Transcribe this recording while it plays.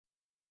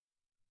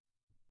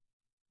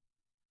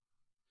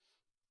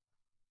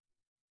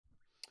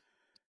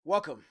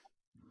Welcome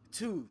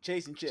to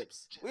Chasing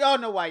Chips. We all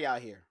know why y'all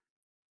here.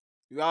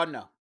 We all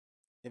know.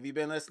 If you've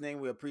been listening,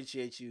 we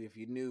appreciate you. If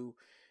you're new,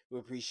 we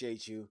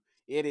appreciate you.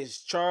 It is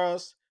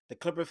Charles, the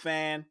Clipper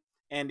fan,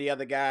 and the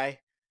other guy.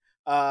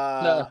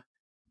 No,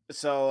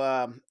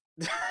 So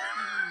you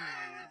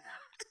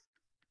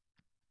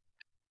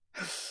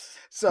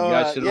so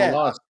guys should have yeah,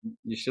 lost.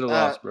 You should have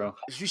uh lost, bro.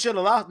 you should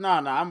have lost. No,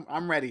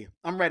 I'm ready.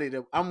 I'm ready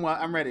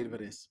for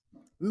this.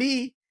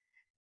 Me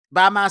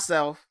by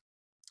myself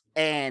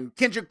and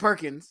Kendrick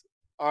Perkins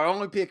are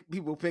only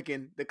people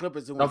picking the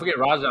Clippers to Don't win. forget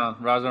Rajon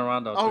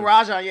Rondo Oh, too.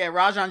 Rajon, yeah,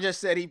 Rajon just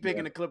said he Yeah,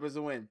 picking the Clippers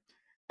to win.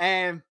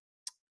 And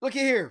look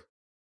at here,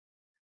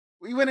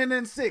 we winning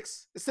in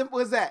six. As simple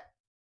as that.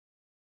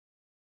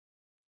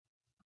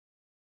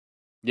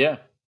 yeah.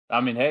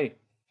 I mean, hey,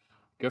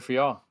 good for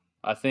y'all.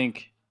 I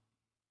think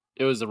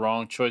it was the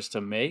wrong choice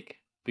to make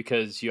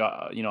because you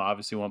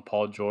obviously want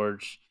Paul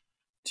George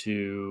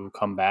to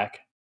come back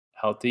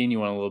healthy, and you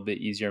want a little bit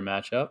easier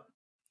matchup.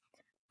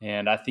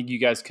 And I think you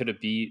guys could have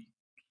beat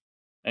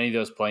any of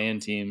those play-in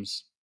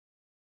teams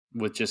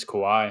with just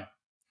Kawhi,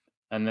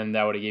 and then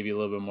that would have gave you a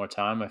little bit more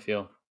time. I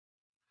feel,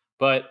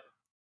 but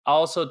I'll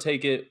also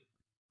take it.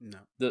 No.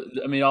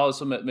 I'll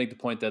also make the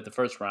point that the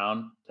first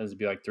round tends to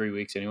be like 3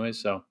 weeks anyway.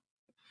 So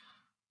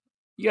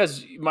you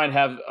guys might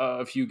have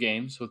a few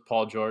games with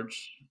Paul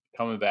George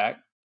coming back,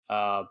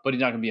 but he's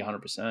not going to be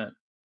 100%.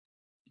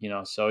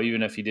 So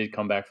even if he did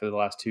come back for the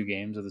last 2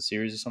 games of the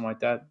series or something like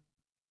that,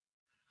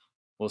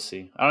 we'll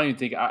see. I don't even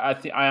think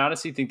I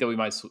honestly think that we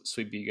might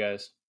sweep you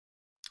guys.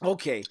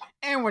 Okay,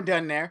 and we're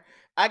done there.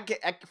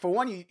 For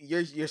one,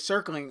 you're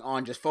circling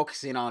on just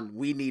focusing on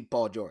we need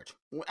Paul George,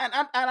 and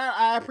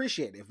I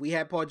appreciate it. If we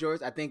had Paul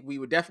George, I think we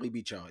would definitely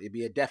beat y'all. It'd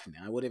be a definite.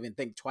 I wouldn't even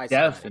think twice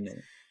about it.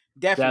 Definite,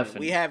 Definite.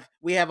 definite.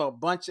 We have a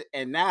bunch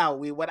and now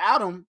we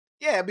without him,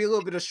 yeah, it'd be a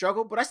little bit of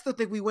struggle, but I still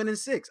think we win in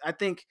six. I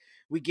think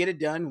we get it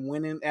done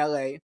winning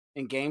LA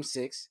in game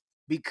 6 Mm-hmm.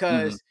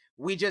 because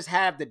we just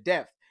have the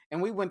depth.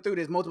 And we went through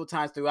this multiple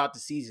times throughout the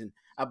season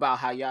about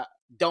how y'all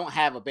don't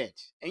have a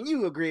bench. And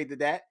you agreed to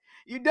that.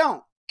 You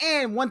don't.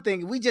 And one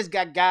thing, we just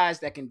got guys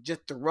that can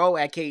just throw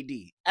at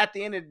KD. At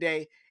the end of the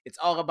day, it's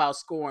all about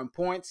scoring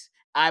points.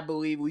 I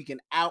believe we can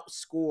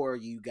outscore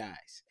you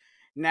guys.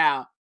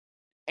 Now,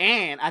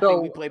 and I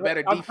think we So play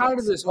better I'm tired of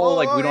defense. this whole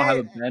like Whoa, we don't have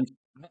hey, a bench.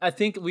 I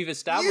think we've you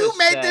established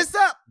made that this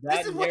up. This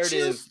that is what you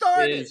narrative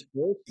started. is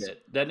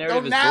bullshit. That Oh,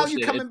 narrative is now you bullshit.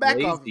 It's coming back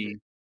off of it. lazy.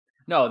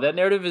 No, that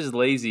narrative is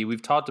lazy.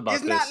 We've talked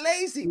It's about not this.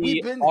 lazy.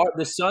 We've The been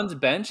the Suns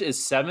bench is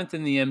 7th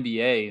in the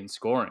NBA in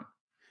scoring,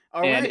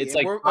 all and right, it's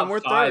and like we're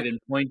top 5 third. in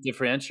point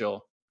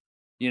differential.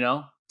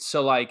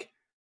 So like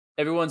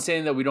everyone's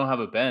saying that we don't have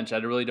a bench. I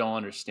really don't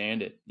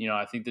understand it.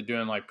 I think they're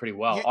doing like pretty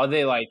well. You,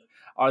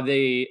 Are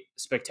they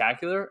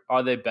spectacular?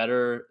 Are they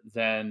better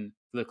than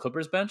the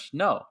Clippers bench?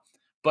 No.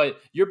 But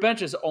your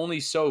bench is only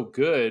so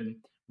good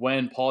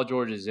when Paul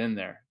George is in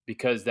there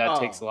because that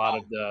takes a oh, lot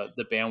of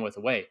the bandwidth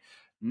away.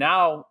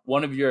 Now,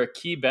 one of your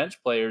key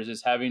bench players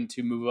is having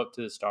to move up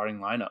to the starting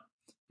lineup.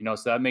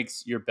 So that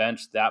makes your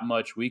bench that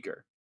much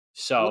weaker. what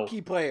So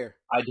key player?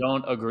 I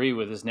don't agree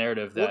with this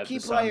narrative What that key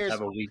the Suns players?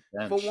 have a weak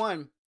For bench.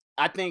 one,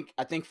 I think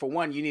for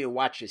one, you need to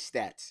watch your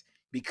stats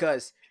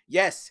because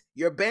yes,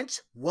 your bench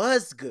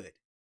was good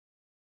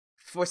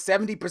for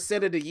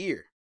 70% of the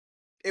year.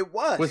 It With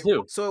was.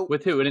 who? So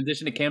With who? In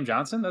addition to Cam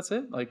Johnson, that's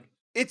it. Like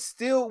it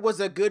still was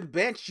a good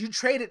bench. You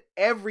traded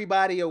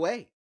everybody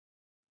away.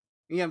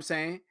 You know what I'm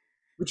saying?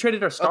 we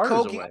traded our A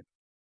starters Kogi, away.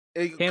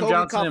 Cam Kogi Johnson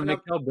and coughing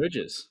up. Mikal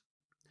Bridges.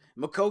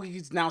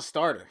 Mukogi's now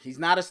starter. He's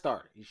not a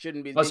starter. He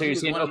shouldn't be. Oh, so He you're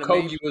was saying one of the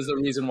main. Okogie was the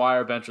reason why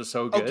our bench was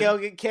so Okay, good?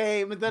 okay,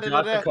 came and da da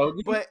da Josh da.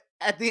 Okogie? But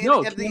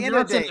No, at the Cam end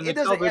of the Johnson day, and it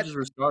Mikal doesn't. Bridges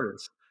were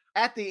starters.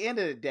 At the end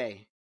of the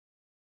day,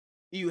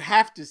 you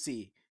have to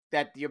see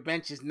that your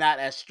bench is not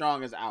as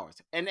strong as ours.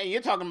 And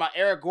you're talking about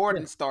Eric Yeah,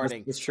 Gordon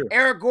starting. that's true.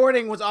 Eric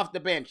Gordon was off the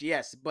bench,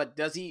 yes, but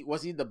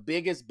was he the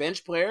biggest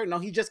bench player? No,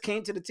 he just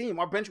came to the team.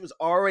 Our bench was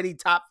already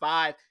top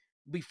 5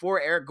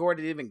 before Eric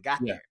Gordon even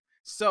got Yeah, there.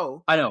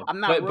 So I know. I'm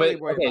not But really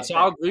worried okay, about so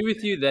I'll that. agree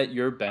with you that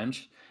your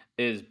bench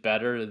is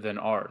better than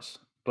ours.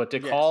 But to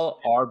Yes. call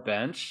our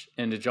bench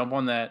and to jump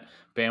on that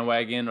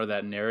bandwagon or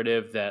that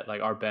narrative that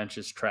like our bench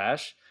is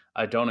trash,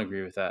 I don't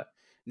agree with that.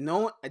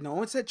 No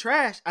one said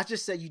trash. I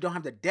just said you don't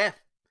have the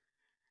depth.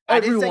 I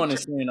didn't say Everyone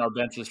is saying our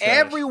bench is trash.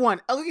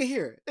 everyone. Oh, look at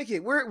here. Look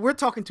here. We're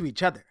talking to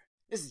each other.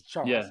 This is Yeah,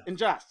 Charles and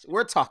Josh.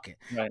 We're talking.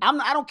 right.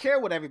 I don't care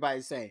what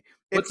everybody's saying.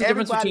 If What's the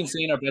difference everybody between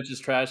saying our bench is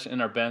trash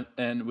and our bench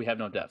and we have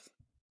no depth?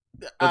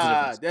 What's the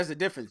difference? there's a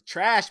difference.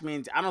 Trash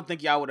means I don't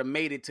think y'all would have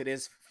made it to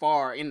this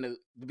far in the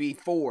to be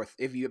fourth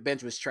if your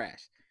bench was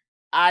trash.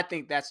 I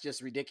think that's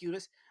just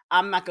ridiculous.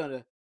 I'm not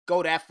gonna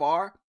go that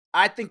far.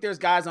 I think there's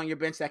guys on your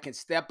bench that can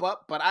step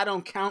up, but I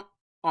don't count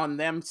on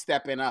them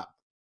stepping up.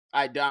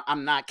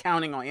 I'm not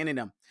counting on any of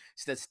them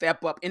to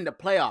step up in the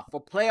playoff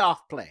for playoff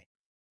play.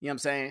 You know what I'm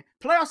saying?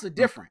 Playoffs are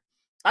different.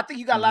 I think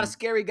you got a lot of Mm-hmm.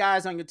 scary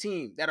guys on your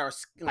team that are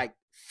like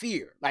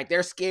fear, like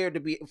they're scared to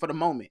be for the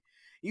moment.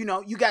 You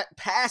got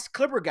past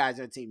Clipper guys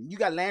on the team. You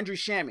got Landry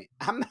Shamet.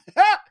 I'm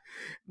not,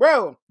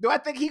 Bro, do I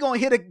think he gonna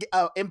hit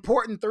a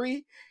important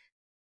three?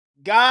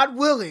 God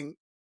willing,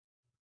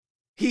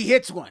 he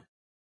hits one.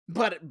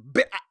 But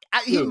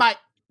he Who? might.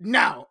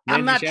 No,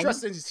 I'm Landry not Shamet?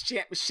 trusting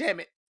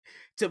Shamit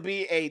to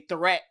be a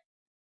threat.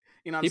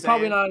 You know what I'm He's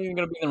probably saying? not even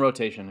going to be in the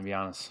rotation, to be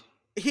honest.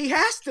 He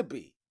has to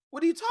be.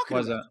 What are you talking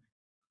Why is about?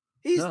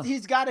 that? No.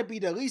 He's got to be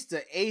at least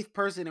the eighth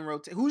person in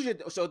rotation. Who's your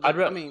I'd I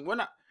ra- mean,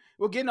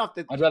 we're getting off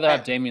the. I'd rather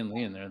have Damian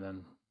Lee in there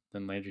than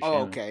Landry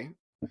Oh, Shamet. okay.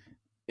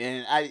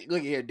 And I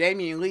look here.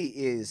 Damian Lee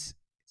is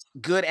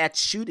good at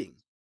shooting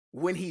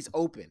when he's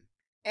open,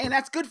 and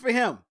that's good for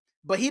him.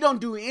 But he don't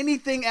do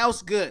anything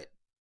else good.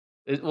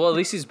 Well, at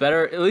least he's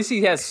better. At least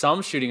he has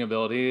some shooting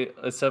ability,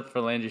 except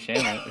for Landry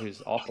Shamet,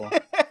 who's awful.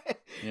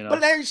 You But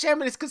know, Larry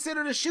Shaman is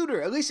considered a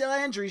shooter. Alicia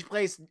Landry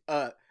plays,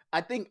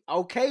 I think,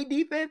 okay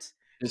defense.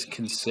 is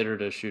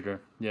considered a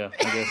shooter. Yeah,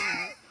 I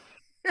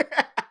guess.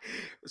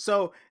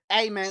 So,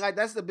 hey man, like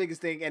that's the biggest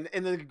thing. And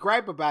the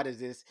gripe about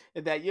it is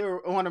that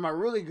you're one of my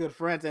really good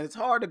friends, and it's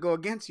hard to go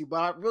against you,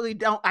 but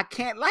I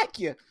can't like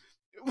you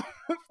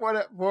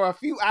for a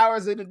few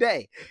hours in a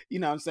day. You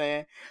know what I'm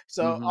saying?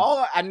 So Mhm.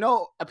 all I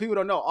know, people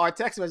don't know, our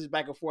text messages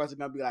back and forth are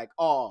gonna be like,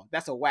 "Oh,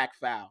 that's a whack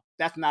foul.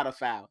 That's not a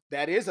foul.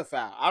 That is a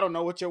foul. I don't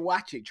know what you're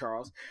watching,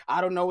 Charles.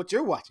 I don't know what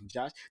you're watching,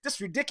 Josh. This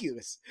is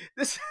ridiculous.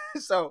 This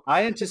so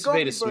I it's gonna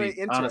anticipate a be very sweep.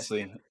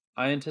 interesting. Honestly,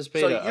 I So anticipate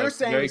you're a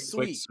saying very quick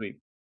sweep?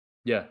 sweep.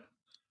 Yeah.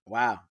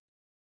 Wow.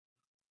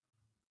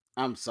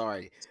 I'm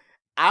sorry.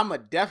 I'ma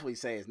definitely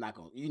say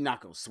you're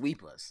not gonna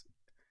sweep us.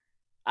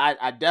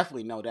 I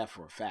definitely know that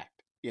for a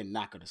fact. You're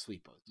not gonna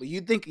sweep us. But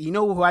you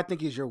know who I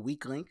think is your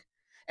weak link?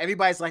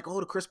 Everybody's like, oh,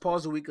 the Chris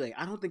Paul's a weak link.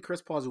 I don't think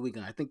Chris Paul's a weak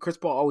link. I think Chris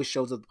Paul always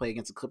shows up to play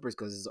against the Clippers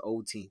because it's an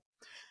old team.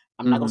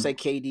 I'm not gonna Mhm. say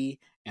KD,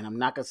 and I'm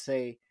not gonna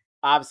say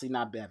obviously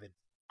not Bevan.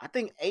 I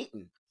think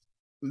Aiton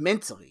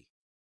mentally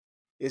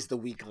is the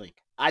weak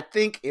link. I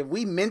think if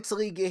we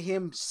mentally get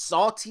him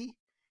salty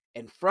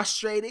and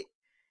frustrated,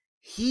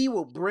 he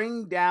will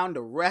bring down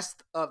the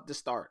rest of the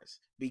starters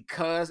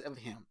because of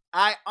him.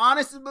 I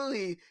honestly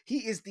believe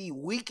he is the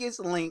weakest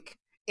link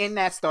in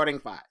that starting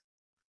five.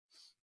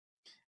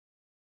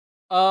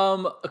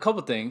 A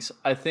couple things.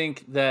 I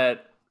think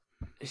that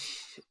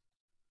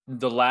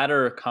the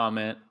latter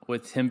comment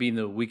with him being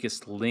the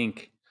weakest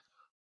link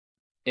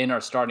in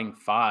our starting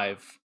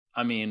five,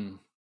 I mean,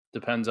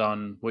 depends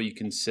on what you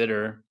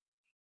consider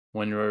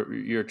when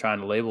you're trying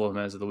to label him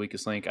as the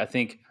weakest link. I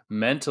think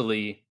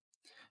mentally,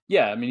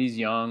 yeah, I mean he's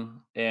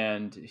young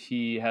and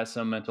he has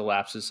some mental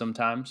lapses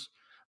sometimes,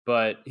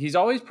 but he's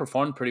always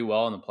performed pretty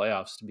well in the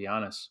playoffs, to be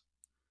honest.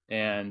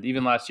 And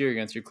even last year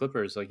against your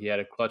Clippers, like he had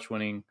a clutch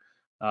winning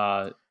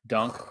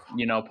dunk,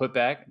 put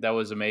back that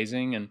was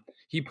amazing, and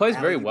he plays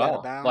very Alley, you got to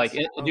well. Like,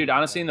 bounce. Oh dude, my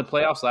honestly, in the god.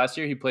 playoffs last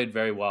year, he played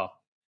very well,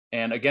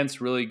 and against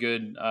really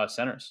good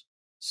centers.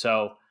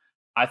 So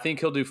I think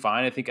he'll do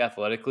fine. I think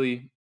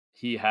athletically,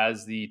 he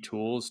has the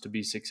tools to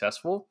be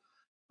successful.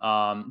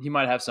 He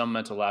might have some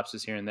mental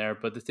lapses here and there,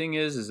 but the thing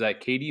is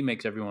that KD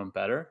makes everyone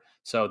better.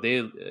 So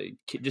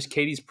just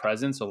KD's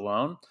presence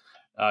alone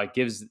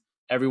gives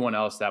everyone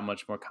else that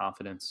much more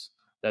confidence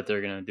that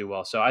they're going to do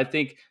well. So I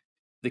think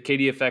the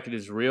KD effect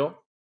is real,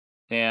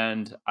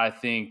 and I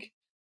think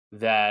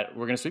that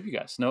we're going to sweep you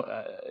guys. No,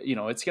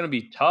 it's going to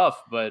be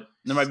tough, but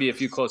there might be a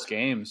few close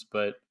games.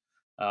 But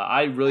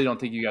I really don't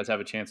think you guys have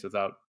a chance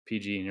without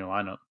PG in your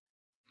lineup.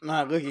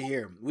 Nah, look at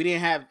here. We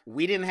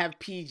didn't have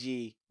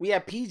PG. We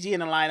had PG in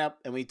the lineup,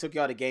 and we took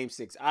y'all to Game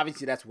 6.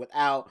 Obviously, that's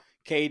without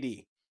KD. Who's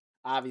your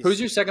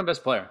Obviously, second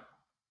best player?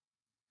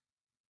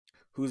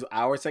 who's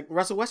our second?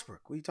 Russell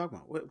Westbrook. What are you talking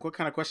about? What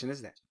kind of question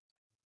is that?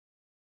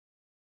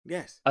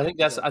 Yes. I think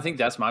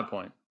that's my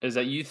point. Is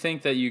that you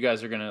think that you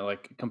guys are gonna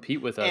like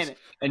compete with us, And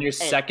and your and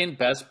second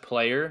best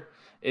player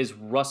is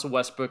Russell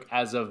Westbrook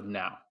as of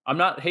now. I'm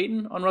not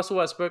hating on Russell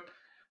Westbrook.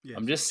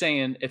 I'm yes. just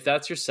saying if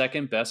that's your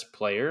second best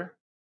player,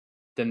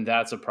 then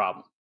that's a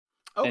problem.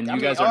 Okay. And I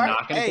you mean, guys all are right.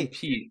 not going to Hey.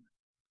 compete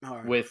All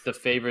right. with the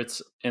favorites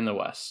in the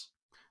West.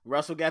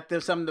 Russell got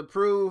them something to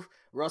prove.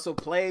 Russell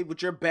played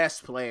with your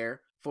best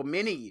player for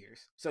many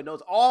years, so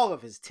knows all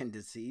of his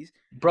tendencies.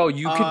 Bro,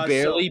 you can So,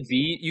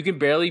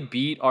 barely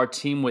beat our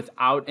team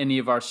without any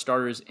of our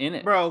starters in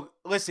it. bro,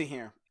 listen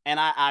here, and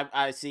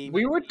I see.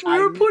 We were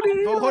I putting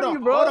it hold on on, you,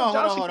 bro.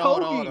 Josh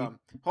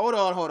hold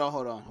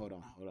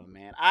on,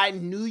 man. I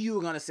knew you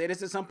were gonna say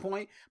this at some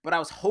point, but I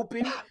was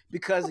hoping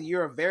because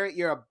you're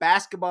a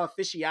basketball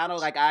aficionado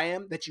like I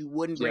am that you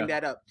wouldn't bring Yeah.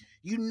 that up.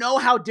 You know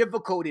how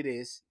difficult it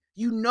is.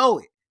 You know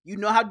it. You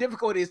know how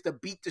difficult it is to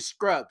beat the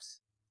scrubs.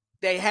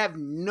 They have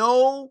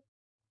no.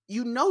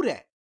 You know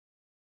that.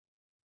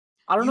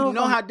 I don't You know if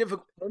know how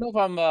difficult. I don't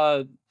know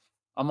if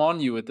I'm on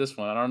you with this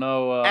one. I don't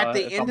know At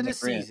the if end I'm of the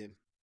agreeing. season,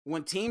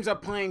 when teams are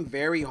playing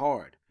very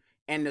hard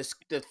and the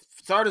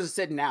starters are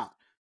sitting out,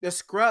 the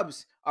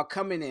scrubs are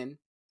coming in.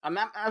 I'm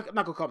not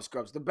gonna call them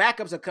scrubs. The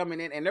backups are coming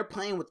in and they're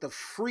playing with the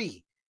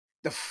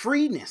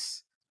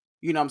freeness.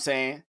 You know what I'm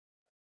saying?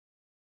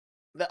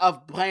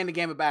 Of playing the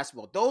game of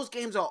basketball. Those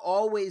games are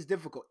always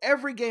difficult.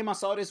 Every game I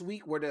saw this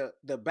week where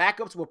the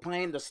backups were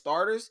playing the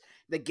starters,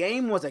 the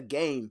game was a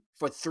game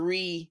for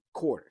 3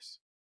 quarters.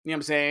 You know what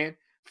I'm saying?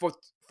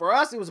 For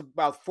us, it was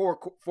about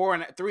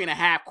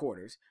 3.5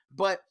 quarters.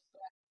 But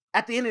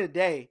at the end of the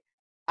day,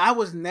 I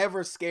was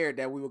never scared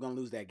that we were going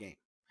to lose that game.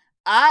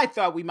 I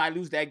thought we might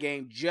lose that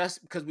game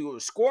just because we were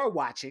score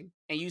watching,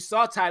 and you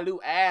saw Ty Lue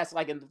ask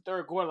like in the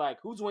third quarter, like,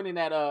 who's winning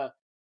that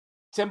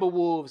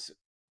Timberwolves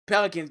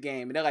Pelicans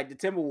game? And they're like, the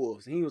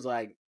Timberwolves. And he was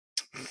like,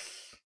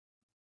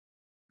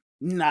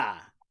 nah.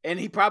 And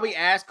he probably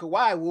asked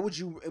Kawhi, what would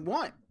you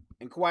want?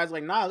 And Kawhi's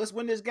like, nah, let's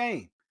win this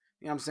game.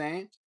 You know what I'm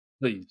saying?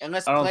 Please. And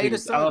let's play the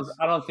Suns.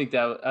 I don't think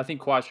that. I think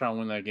Kawhi's trying to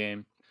win that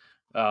game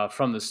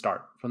from the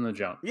start, from the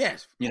jump.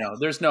 Yes. You know,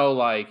 there's no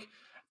like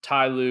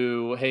Ty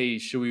Lue, hey,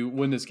 should we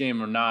win this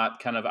game or not?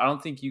 Kind of. I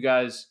don't think you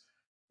guys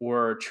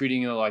were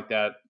treating it like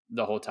that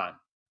the whole time.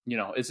 You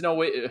know, it's no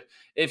way.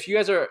 If you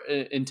guys are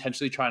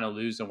intentionally trying to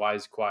lose, then why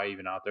is Kawhi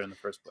even out there in the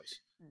first place?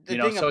 You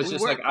know, so it's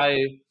just like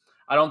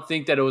I don't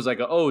think that it was like,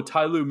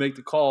 Ty Lue make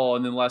the call,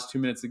 and then the last 2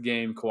 minutes of the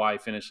game,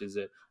 Kawhi finishes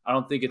it. I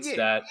don't think it's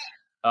that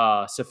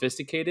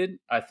sophisticated.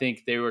 I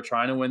think they were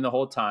trying to win the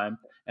whole time,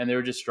 and they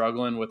were just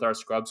struggling with our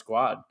scrub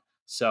squad.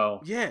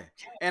 So yeah,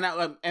 and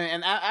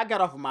I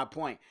got off of my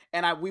point,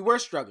 and we were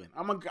struggling.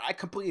 I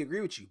completely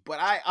agree with you,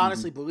 but I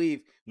honestly believe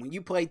when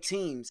you play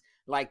teams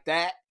like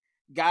that,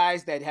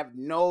 guys that have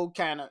no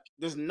kind of,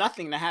 there's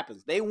nothing that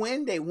happens. They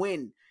win, they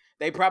win.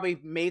 They probably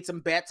made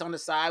some bets on the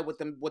side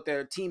with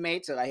their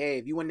teammates. Like, hey,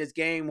 if you win this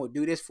game, we'll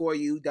do this for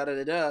you. Da da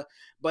da da.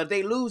 But if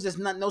they lose, there's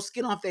no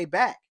skin off their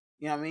back.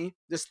 You know what I mean?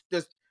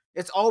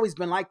 It's always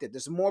been like that.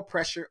 There's more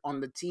pressure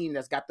on the team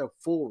that's got the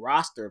full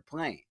roster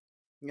playing.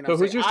 You know, so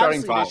who's your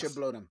starting five? They should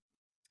blow them.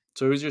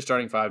 So who's your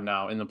starting five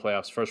now in the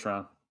playoffs, first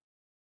round?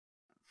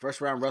 First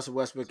round: Russell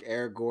Westbrook,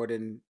 Eric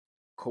Gordon,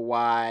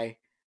 Kawhi,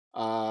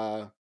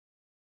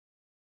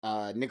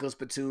 Nicholas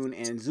Batum,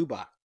 and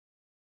Zubac.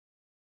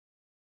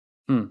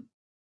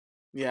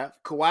 Yeah,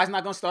 Kawhi's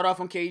not going to start off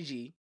on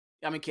KG.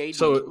 I mean KD.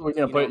 So we're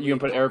gonna you can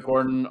put Eric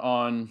Gordon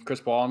on Chris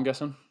Paul, I'm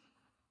guessing.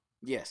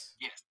 Yes.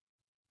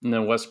 And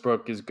then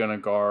Westbrook is gonna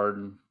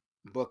guard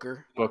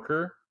Booker.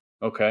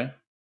 Okay.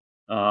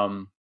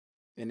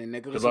 And then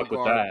Nicholas. Good luck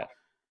with that.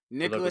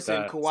 Nicholas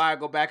and Kawhi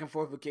go back and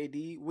forth with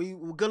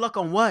KD. Good luck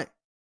on what?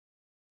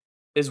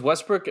 Is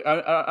Westbrook?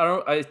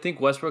 I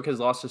think Westbrook has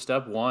lost a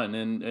step, one,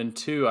 and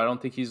two. I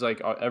don't think he's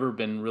like ever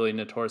been really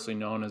notoriously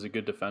known as a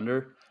good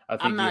defender. I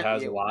think he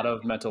has a lot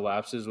of mental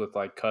lapses with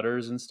like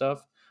cutters and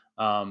stuff.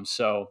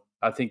 So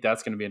I think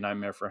that's going to be a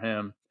nightmare for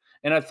him.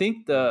 And I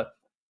think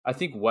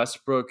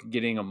Westbrook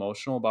getting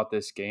emotional about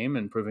this game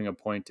and proving a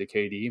point to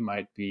KD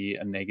might be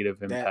a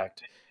negative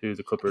impact to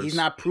the Clippers. He's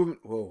not proven.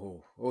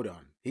 Whoa, hold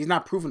on. He's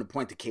not proving a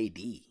point to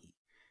KD.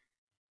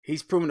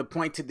 He's proven a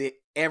point to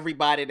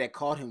everybody that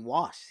called him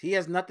washed. He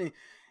has nothing.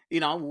 You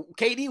know,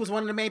 KD was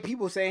one of the main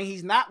people saying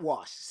he's not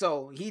washed,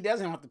 so he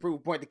doesn't have to prove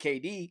a point to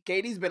KD.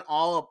 KD's been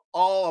all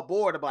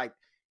aboard of like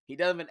he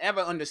doesn't ever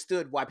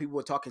understood why people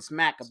were talking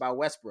smack about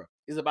Westbrook.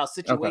 It's about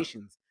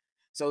situations.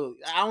 Okay. So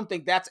I don't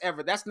think that's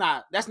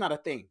not a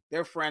thing.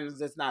 They're friends.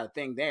 That's not a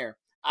thing there.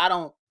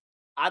 I'm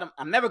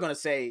never gonna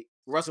say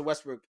Russell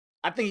Westbrook.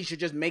 I think he should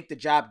just make the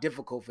job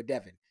difficult for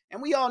Devin.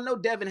 And we all know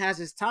Devin has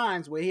his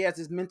times where he has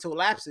his mental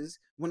lapses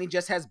when he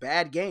just has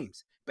bad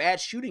games,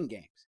 bad shooting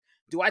games.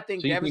 Do I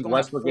think Devin's going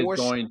Westbrook is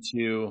going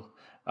to?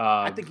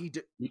 I think he.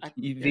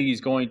 You think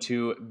he's going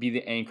to be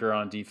the anchor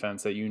on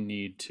defense that you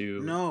need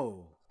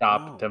to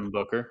stop Devin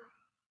Booker?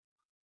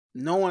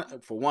 No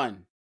one, for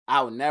one,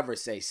 I would never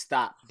say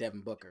stop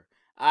Devin Booker.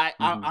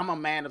 I'm a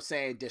man of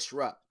saying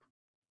disrupt.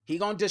 He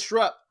gonna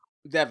disrupt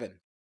Devin.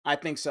 I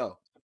think so.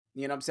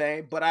 You know what I'm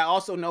saying? But I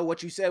also know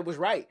what you said was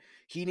right.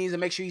 He needs to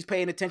make sure he's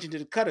paying attention to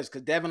the cutters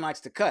because Devin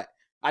likes to cut.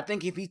 I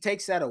think if he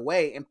takes that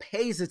away and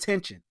pays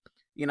attention,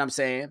 you know what I'm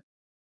saying,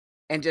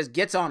 and just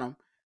gets on them,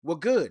 we're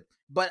good.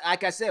 But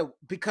like I said,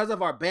 because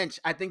of our bench,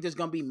 I think there's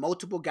going to be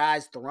multiple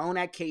guys thrown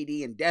at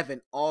KD and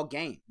Devin all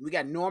game. We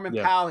got Norman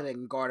Powell that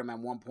can guard him at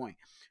one point.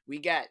 We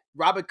got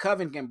Robert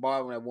Covington can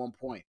guard him at one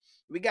point.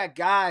 We got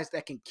guys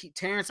that can keep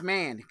Terrence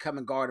Mann come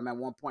and guard him at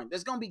one point.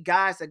 There's going to be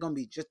guys that are going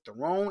to be just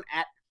thrown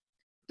at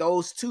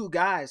those two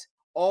guys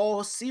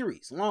all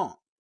series long.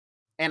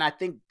 And I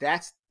think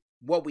that's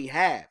what we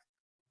have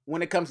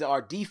when it comes to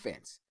our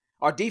defense.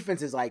 Our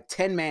defense is like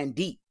 10-man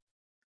deep.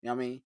 You know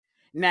what I mean?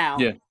 Now,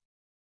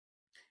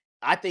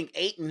 I think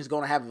Ayton is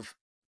going to have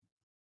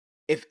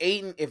if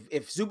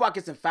Zubac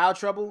gets in foul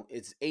trouble,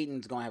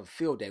 Ayton's going to have a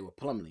field day with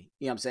Plumlee.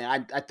 You know what I'm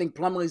saying? I think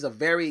Plumlee's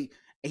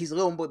he's a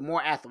little bit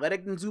more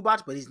athletic than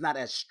Zubac, but he's not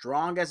as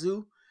strong as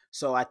Zoo.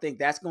 So I think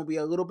that's going to be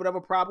a little bit of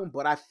a problem,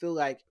 but I feel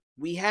like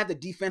we have the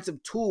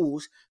defensive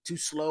tools to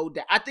slow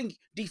down. I think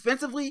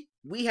defensively,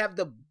 we have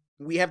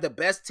the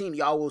best team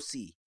y'all will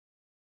see.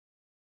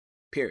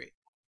 Period.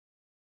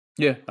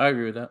 Yeah, I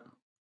agree with that.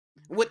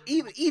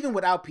 Even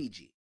without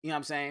PG, you know what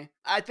I'm saying?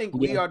 I think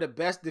we are the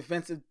best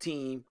defensive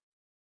team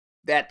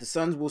that the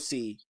Suns will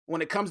see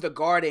when it comes to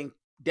guarding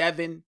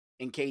Devin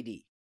and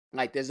KD.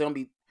 Like there's gonna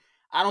be,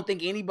 I don't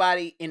think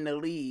anybody in the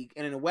league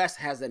and in the West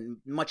has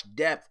much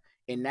depth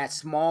in that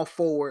small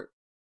forward,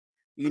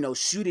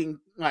 shooting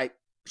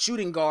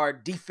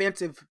guard,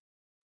 defensive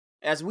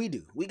as we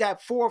do. We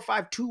got 4 or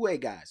 5 two-way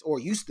guys, or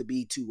used to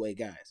be two-way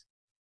guys.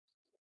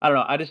 I don't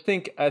know.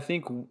 I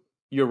think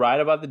you're right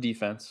about the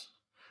defense,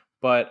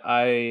 but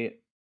I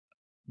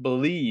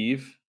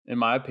believe, in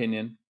my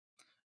opinion,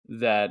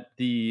 that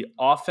the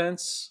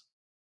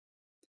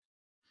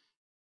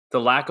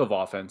lack of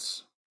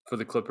offense for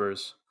the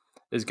Clippers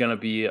is going to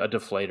be a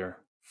deflator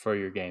for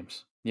your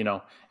games.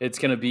 It's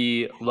going to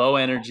be low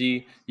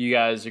energy. You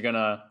guys are going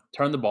to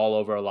turn the ball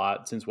over a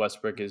lot since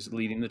Westbrook is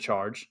leading the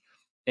charge.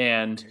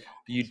 And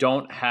you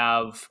don't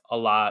have a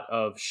lot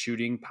of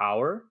shooting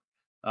power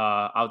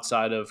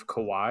outside of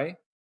Kawhi.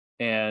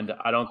 And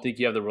I don't think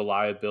you have the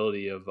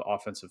reliability of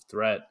offensive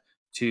threat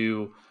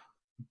to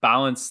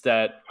balance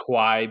that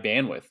Kawhi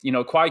bandwidth.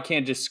 Kawhi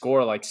can't just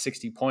score like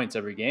 60 points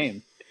every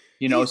game.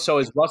 So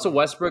is Russell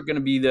Westbrook going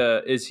to be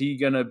is he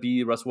going to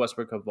be Russell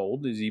Westbrook of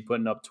old? Is he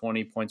putting up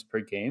 20 points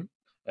per game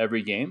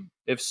every game?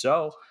 If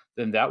so,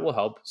 then that will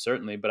help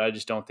certainly, but I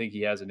just don't think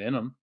he has it in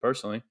him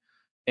personally.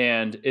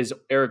 And is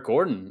Eric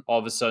Gordon all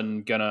of a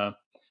sudden going to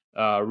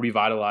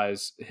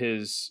revitalize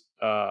his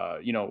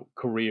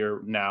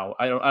career now?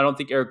 I don't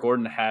think Eric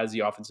Gordon has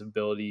the offensive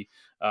ability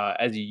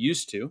as he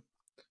used to.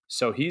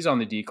 So he's on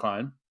the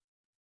decline.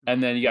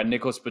 And then you got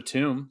Nicholas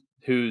Batum,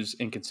 who's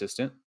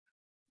inconsistent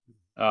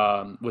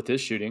with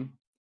his shooting.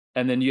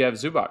 And then you have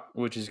Zubac,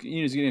 which is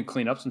he's going to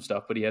clean up some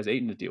stuff, but he has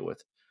Ayton to deal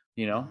with.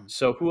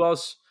 So who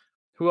else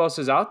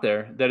is out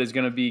there that is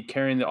going to be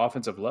carrying the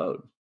offensive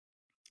load?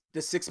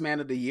 The sixth man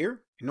of the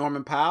year,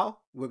 Norman Powell.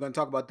 We're going to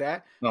talk about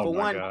that. Oh,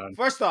 my God.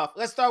 First off,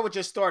 let's start with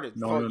your starters.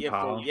 Norman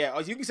Powell.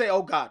 You can say,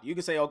 oh, God. You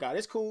can say, oh, God.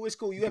 It's cool.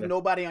 You have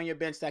nobody on your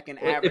bench that can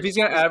average. If he's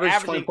going to average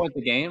 20 points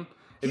a game.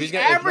 He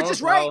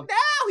averages right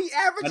now. He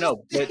averages. I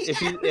know, but if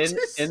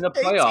he's in the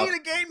playoffs, 18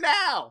 a game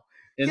now.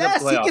 In the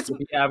playoffs, if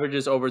he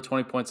averages over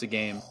 20 points a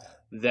game,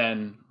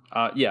 then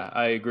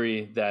I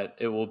agree that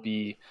it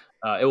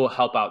will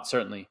help out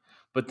certainly.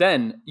 But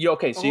then you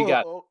got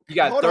hold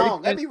 30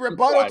 on. Let me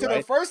rebuttal to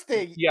the first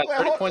thing. You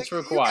got 30 points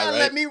for Kawhi, right?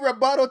 Let me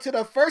rebuttal to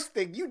the first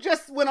thing. You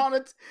just went on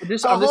a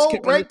whole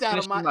breakdown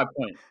of my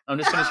point. I'm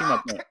just finishing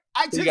my point.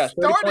 I just you got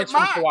 30 started points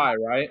mine. from Kawhi,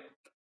 right?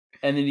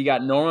 And then you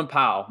got Norman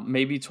Powell,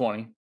 maybe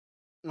 20.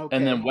 Okay.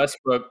 And then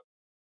Westbrook,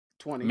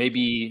 20.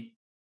 maybe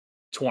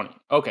 20.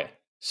 Okay.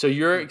 So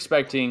you're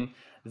expecting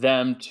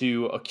them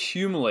to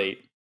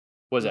accumulate,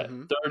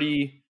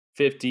 30,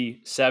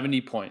 50,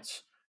 70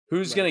 points.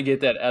 Who's going to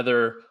get that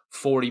other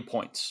 40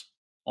 points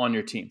on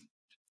your team?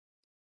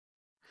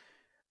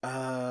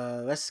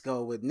 Let's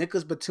go with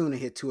Nicholas Batum to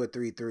hit 2 or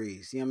 3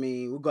 threes. You know what I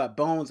mean? We got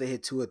Bones that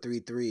hit 2 or 3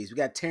 threes. We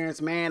got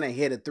Terrence Mann that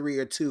hit a 3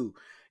 or 2.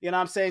 You know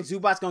what I'm saying?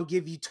 Zubac's going to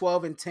give you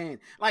 12 and 10.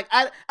 Like,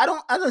 I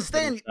don't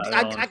understand.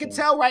 I can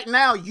tell right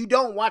now you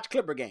don't watch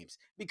Clipper games.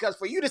 Because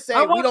for you to say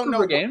we don't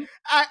know.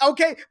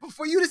 But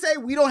for you to say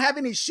we don't have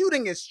any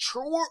shooting is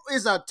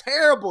a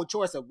terrible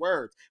choice of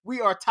words.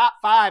 We are top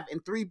 5 in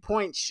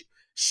 3-point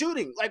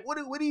shooting. Like, what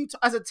do you,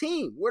 as a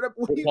team?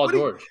 Paul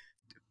George.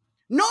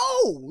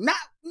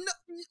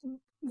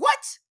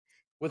 What?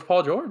 With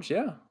Paul George,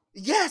 yeah.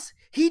 Yes,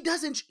 he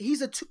doesn't.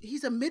 He's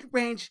a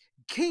mid-range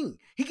king.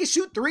 He can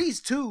shoot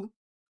threes too.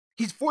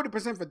 He's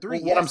 40% for 3.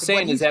 Well, what I'm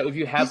saying is that if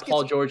you have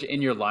Paul George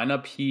in your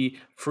lineup, he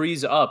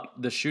frees up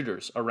the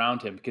shooters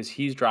around him because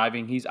he's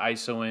driving, he's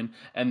isoing,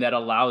 and that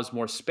allows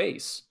more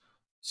space.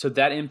 So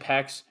that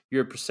impacts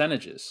your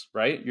percentages,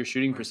 right? Your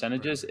shooting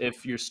percentages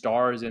if your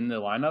star is in the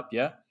lineup,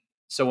 yeah.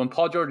 So when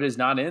Paul George is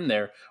not in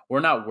there, we're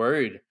not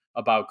worried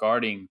about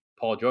guarding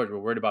Paul George. We're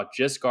worried about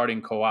just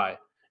guarding Kawhi.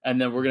 And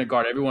then we're going to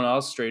guard everyone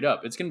else straight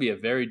up. It's going to be a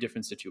very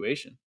different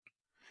situation.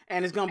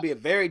 And it's going to be a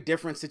very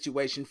different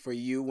situation for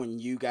you when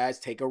you guys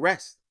take a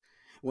rest.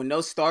 When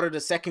those start of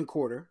the second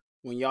quarter,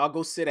 when y'all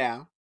go sit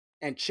down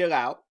and chill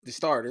out, the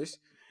starters,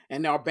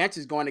 and our bench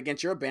is going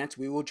against your bench,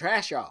 we will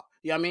trash y'all.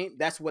 You know what I mean?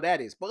 That's what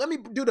that is. But let me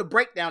do the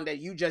breakdown that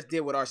you just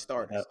did with our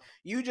starters. Yep.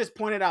 You just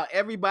pointed out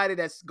everybody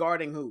that's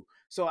guarding who.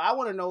 So I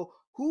want to know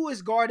who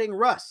is guarding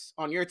Russ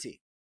on your team.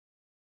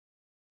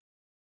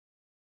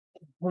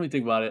 Let me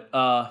think about it.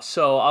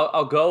 So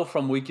I'll go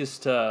from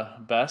weakest to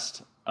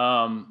best.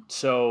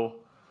 So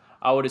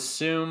I would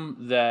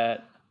assume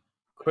that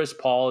Chris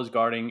Paul is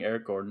guarding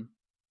Eric Gordon.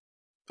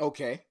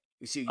 Okay.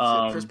 You said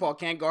Chris Paul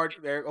can't guard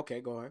Eric.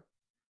 Okay, go ahead.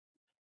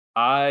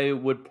 I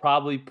would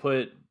probably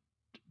put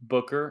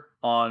Booker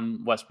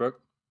on Westbrook.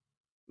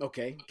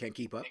 Okay, can't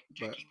keep up.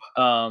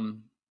 But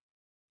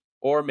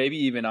or maybe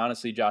even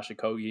honestly Josh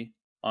Okogie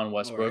on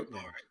Westbrook.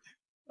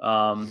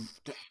 All right.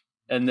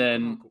 And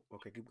then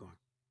keep going.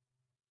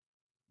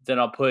 Then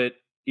I'll put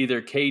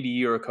either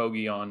KD or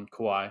Okogie on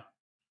Kawhi.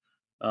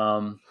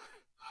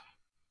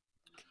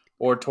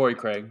 Or Torrey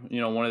Craig,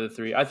 one of the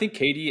three. I think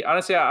KD.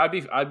 Honestly,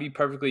 I'd be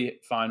perfectly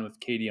fine with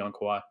KD on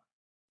Kawhi.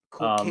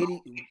 KD,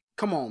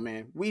 come on,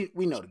 man. We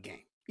know the game.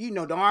 You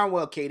know darn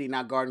well KD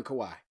not guarding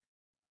Kawhi.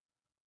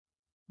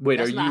 Wait,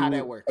 that's not how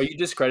that works. Are you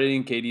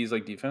discrediting KD's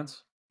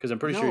defense? Because I'm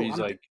pretty sure he's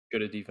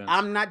good at defense.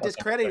 I'm not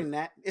discrediting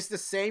that. It's the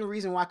same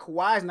reason why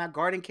Kawhi is not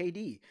guarding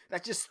KD.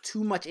 That's just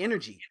too much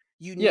energy.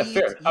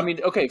 Fair. I mean,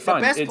 okay,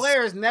 fine. The best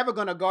player is never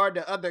going to guard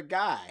the other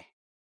guy.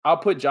 I'll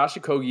put Josh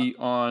Okogie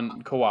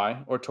on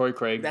Kawhi or Torrey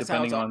Craig, That's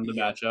how it's depending all. on the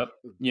Yeah. matchup.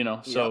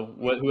 Yep. So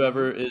Mm-hmm.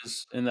 whoever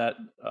is in that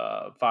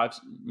five,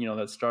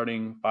 that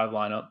starting five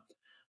lineup.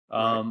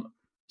 Right. Um,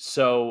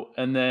 so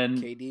and then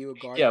KD will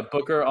guard yeah, him.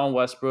 Booker on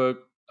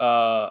Westbrook.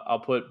 I'll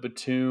put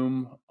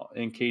Batum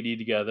and KD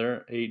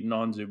together, Ayton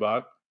on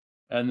Zubac,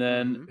 and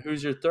then Mm-hmm.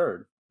 who's your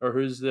third, or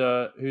who's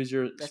your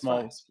That's five.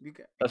 small? You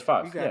got. That's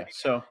five. You got Yeah. it.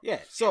 So Yeah.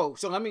 So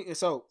let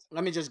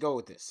me just go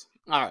with this.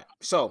 All right.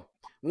 So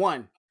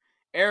one,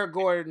 Eric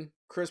Gordon,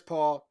 Chris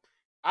Paul.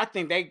 I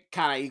think they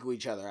kind of equal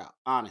each other out.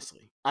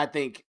 Honestly, I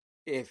think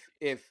if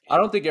I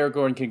don't think Eric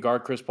Gordon can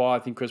guard Chris Paul. I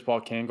think Chris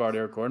Paul can guard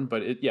Eric Gordon,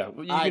 but yeah,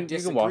 I you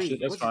can wash it. disagree.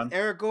 That's Which is fine.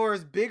 Eric Gore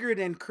is bigger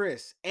than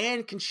Chris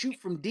and can shoot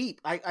from deep.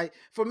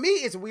 For me,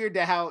 it's weird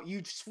that how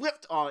you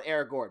flipped on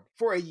Eric Gordon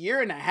for a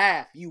year and a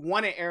half. You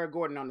wanted Eric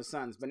Gordon on the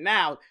Suns, but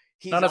now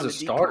he's Not as on a the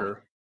decline.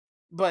 starter,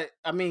 But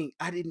I mean,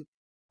 I didn't.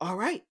 All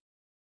right,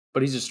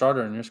 but he's a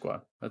starter in your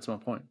squad. That's my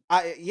point.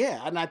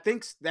 and I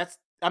think that's.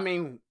 I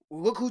mean,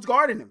 look who's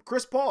guarding him,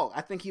 Chris Paul.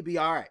 I think he'd be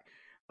all right.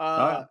 All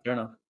Uh, right, fair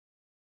enough.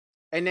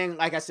 and then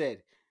like I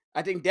said,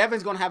 I think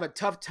Devin's gonna have a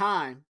tough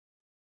time,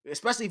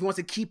 especially if he wants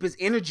to keep his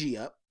energy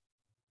up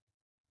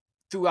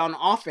throughout an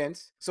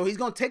offense. So he's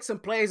gonna take some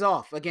plays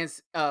off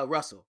against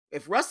Russell.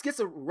 If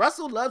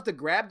Russell loves to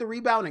grab the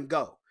rebound and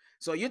go.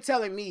 So you're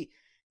telling me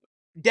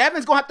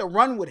Devin's gonna have to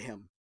run with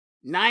him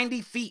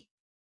 90 feet.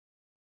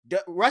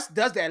 Russ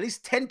does that at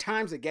least 10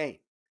 times a game.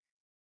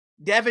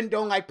 Devin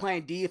don't like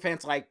playing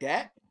defense like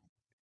that.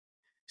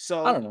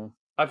 I don't So know.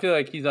 I feel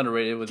like he's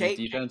underrated with his Kate,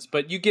 defense,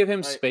 but you give him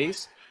right?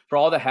 space for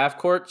all the half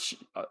court.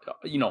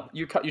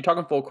 You're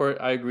talking full court.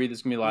 I agree.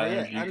 There's gonna be a lot of Yeah,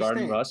 I energy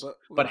guarding understand. Russ,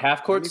 But but half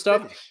let court me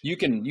stuff finish.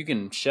 you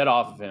can shed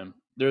off of him.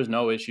 There's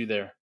no issue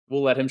there.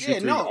 We'll let him Yeah, shoot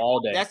threes no, all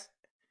day.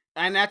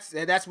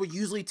 that's what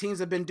usually teams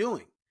have been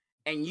doing.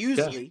 And Yeah.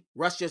 usually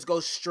Russ just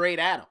goes straight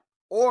at him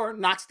or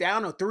knocks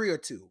down a three or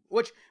two,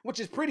 which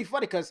is pretty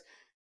funny because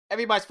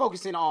everybody's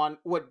focusing on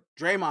what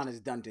Draymond has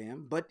done to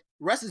him, but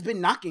Russ has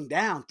been knocking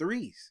down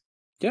threes.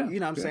 Yeah. You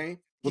know what I'm Yeah. saying?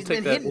 We'll He's take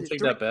been that. hitting We'll the take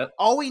three. that bet.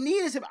 All we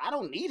need is him. I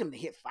don't need him to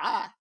hit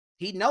five.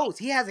 He knows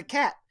he has a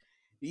cap.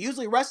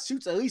 Usually Russ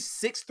shoots at least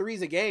 6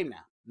 threes a game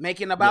now,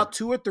 making Yeah. about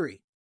 2 or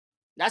 3.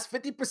 That's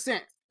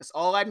 50%. That's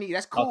all I need.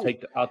 That's I'll cool.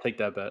 take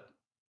that bet.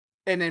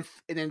 And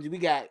then we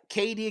got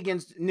KD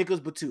against Nicholas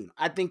Batum.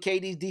 I think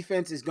KD's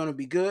defense is going to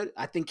be good.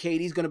 I think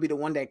KD's going to be the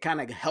one that kind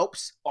of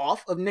helps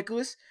off of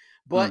Nicholas.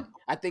 But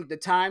I think the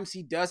times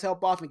he does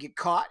help off and get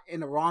caught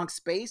in the wrong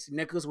space,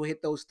 Nicholas will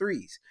hit those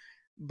threes.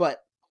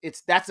 But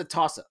that's a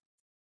toss up.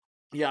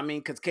 You know what I mean?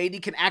 Because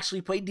KD can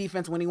actually play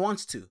defense when he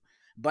wants to.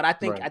 But I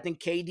think Right.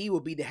 KD will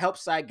be the help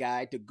side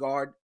guy to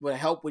guard, will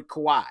help with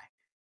Kawhi.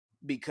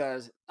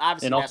 Because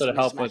obviously And that's also a to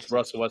help mismatch. with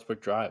Russell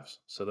Westbrook drives.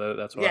 So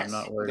that's why I'm Yes,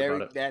 not worried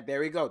about it. there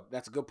we go.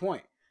 That's a good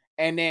point.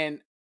 And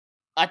then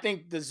I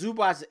think the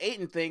Zubac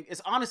Ayton thing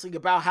is honestly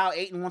about how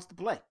Ayton wants to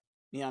play.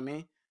 You know what I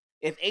mean?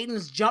 If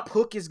Ayton's jump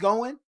hook is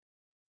going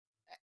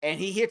and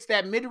he hits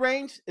that mid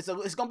range, it's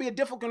going to be a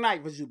difficult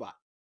night for Zubac.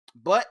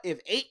 But if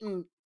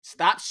Ayton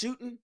stops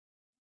shooting,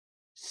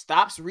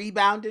 stops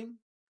rebounding,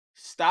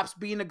 stops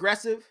being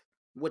aggressive,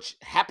 which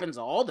happens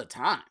all the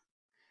time,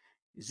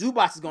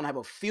 Zubac is going to have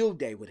a field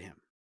day with him.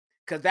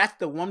 Because that's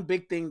the one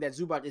big thing that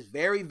Zubac is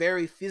very,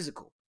 very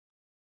physical.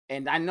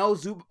 And I know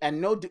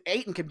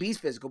Ayton can be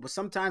physical, but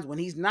sometimes when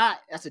he's not,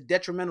 that's a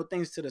detrimental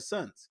thing to the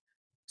Suns.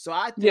 So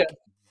I Yeah. think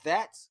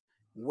that's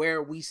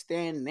where we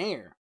stand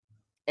there.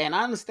 And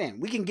I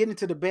understand we can get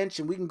into the bench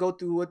and we can go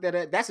through what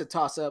that's a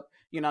toss up.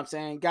 You know what I'm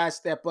saying? Guys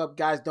step up,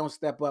 guys don't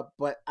step up.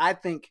 But I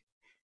think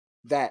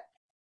that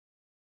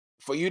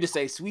for you to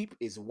say sweep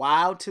is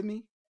wild to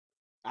me.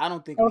 I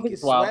don't think I don't we think get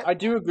it's wild. swept. I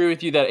do agree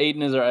with you that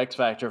Aiden is our X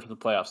factor for the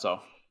playoffs,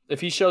 though. If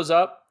he shows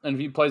up and if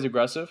he plays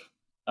aggressive,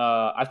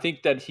 I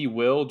think that he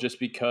will, just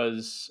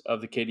because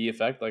of the KD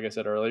effect, like I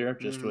said earlier,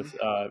 just with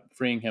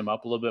freeing him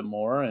up a little bit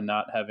more and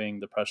not having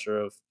the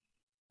pressure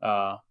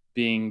of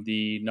being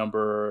the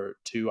number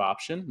 2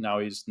 option. Now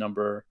he's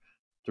number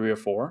 3 or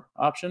 4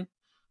 option.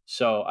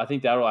 So I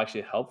think that will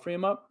actually help free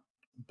him up.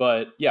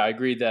 But yeah, I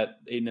agree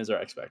that Aiden is our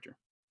X factor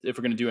if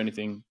we're going to do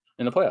anything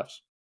in the playoffs.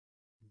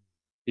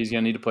 He's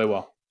going to need to play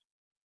well.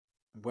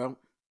 Well,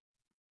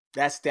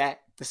 that's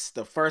that. This is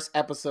the first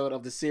episode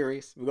of the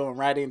series. We're going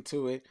right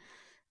into it.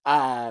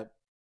 I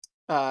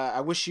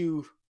wish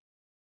you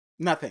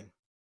nothing.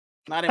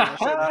 Not even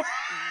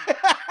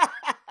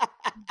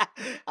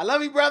I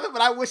love you, brother,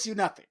 but I wish you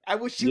nothing. I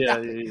wish you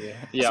nothing.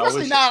 Yeah.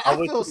 Especially now, I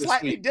feel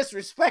slightly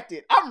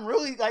disrespected. I'm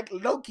really like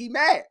low key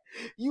mad.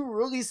 You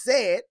really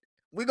said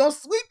we're gonna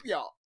sweep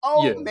y'all.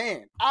 Oh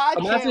man,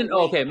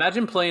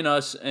 Imagine playing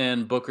us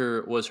and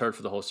Booker was hurt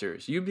for the whole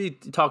series. You'd be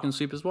talking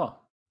sweep as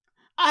well.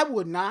 I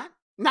would not.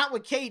 Not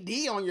with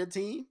KD on your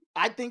team.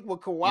 I think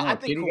with Kawhi. No, I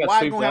think KD got Kawhi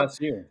swept gonna have.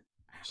 last year.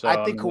 So, I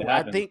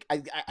think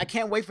I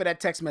can't wait for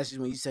that text message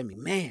when you send me,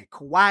 man,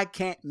 Kawhi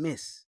can't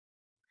miss.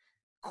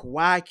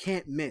 Kawhi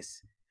can't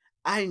miss.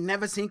 I ain't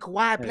never seen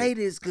Kawhi Hey, play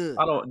this good.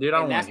 I don't And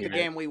want that's to the hear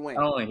it. game we I win.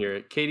 don't want to hear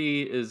it.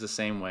 KD is the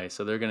same way,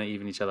 so they're gonna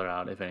even each other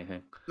out, if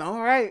anything.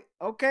 All right.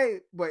 Okay.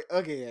 But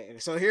okay.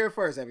 So here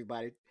first,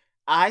 everybody.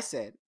 I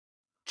said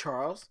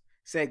Charles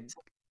said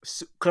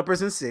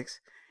Clippers in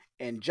 6,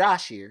 and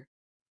Josh here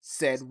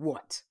said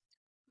what?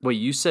 Wait,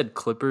 you said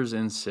Clippers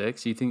in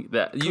 6? You think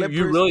that you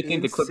Clippers really think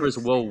in the Clippers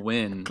 6. will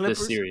win this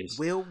Clippers series?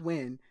 will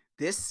win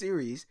this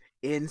series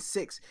in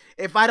 6.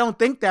 If I don't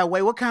think that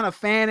way, what kind of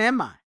fan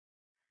am I?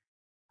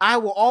 I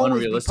will always be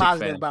Unrealistic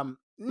positive fan. about.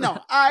 No,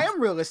 I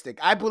am realistic.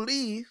 I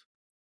believe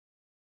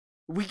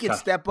we can Okay.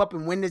 step up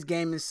and win this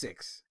game in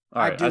 6.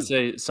 All right, I do. I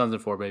say Suns in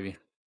 4, baby.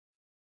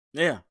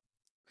 Yeah.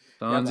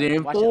 Suns Yeah,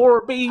 in watch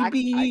 4, out.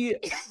 baby.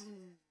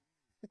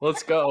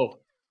 Let's go.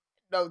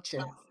 No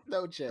chance.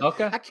 No chance.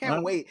 Okay. I can't All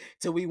right. wait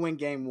till we win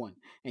game 1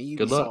 and you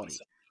Good be luck. salty.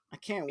 I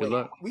can't Good wait.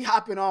 luck. We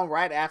hopping on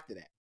right after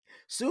that.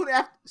 Soon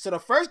after, so the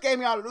first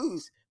game y'all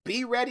lose,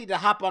 be ready to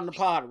hop on the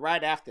pod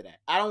right after that.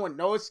 I don't want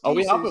no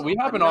excuses. Oh, we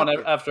hopping on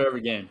after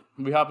every game.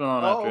 We hopping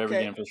on after every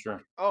game for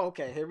sure. Oh,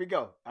 okay. Here we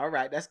go. All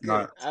right, that's good. All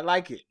right. I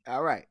like it.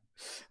 All right.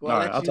 Well, all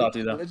right, I'll talk to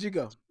you then. I'll let you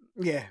go.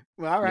 Yeah.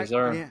 Well, all right. Yes,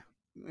 sir.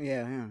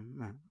 Yeah.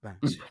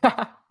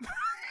 Bye.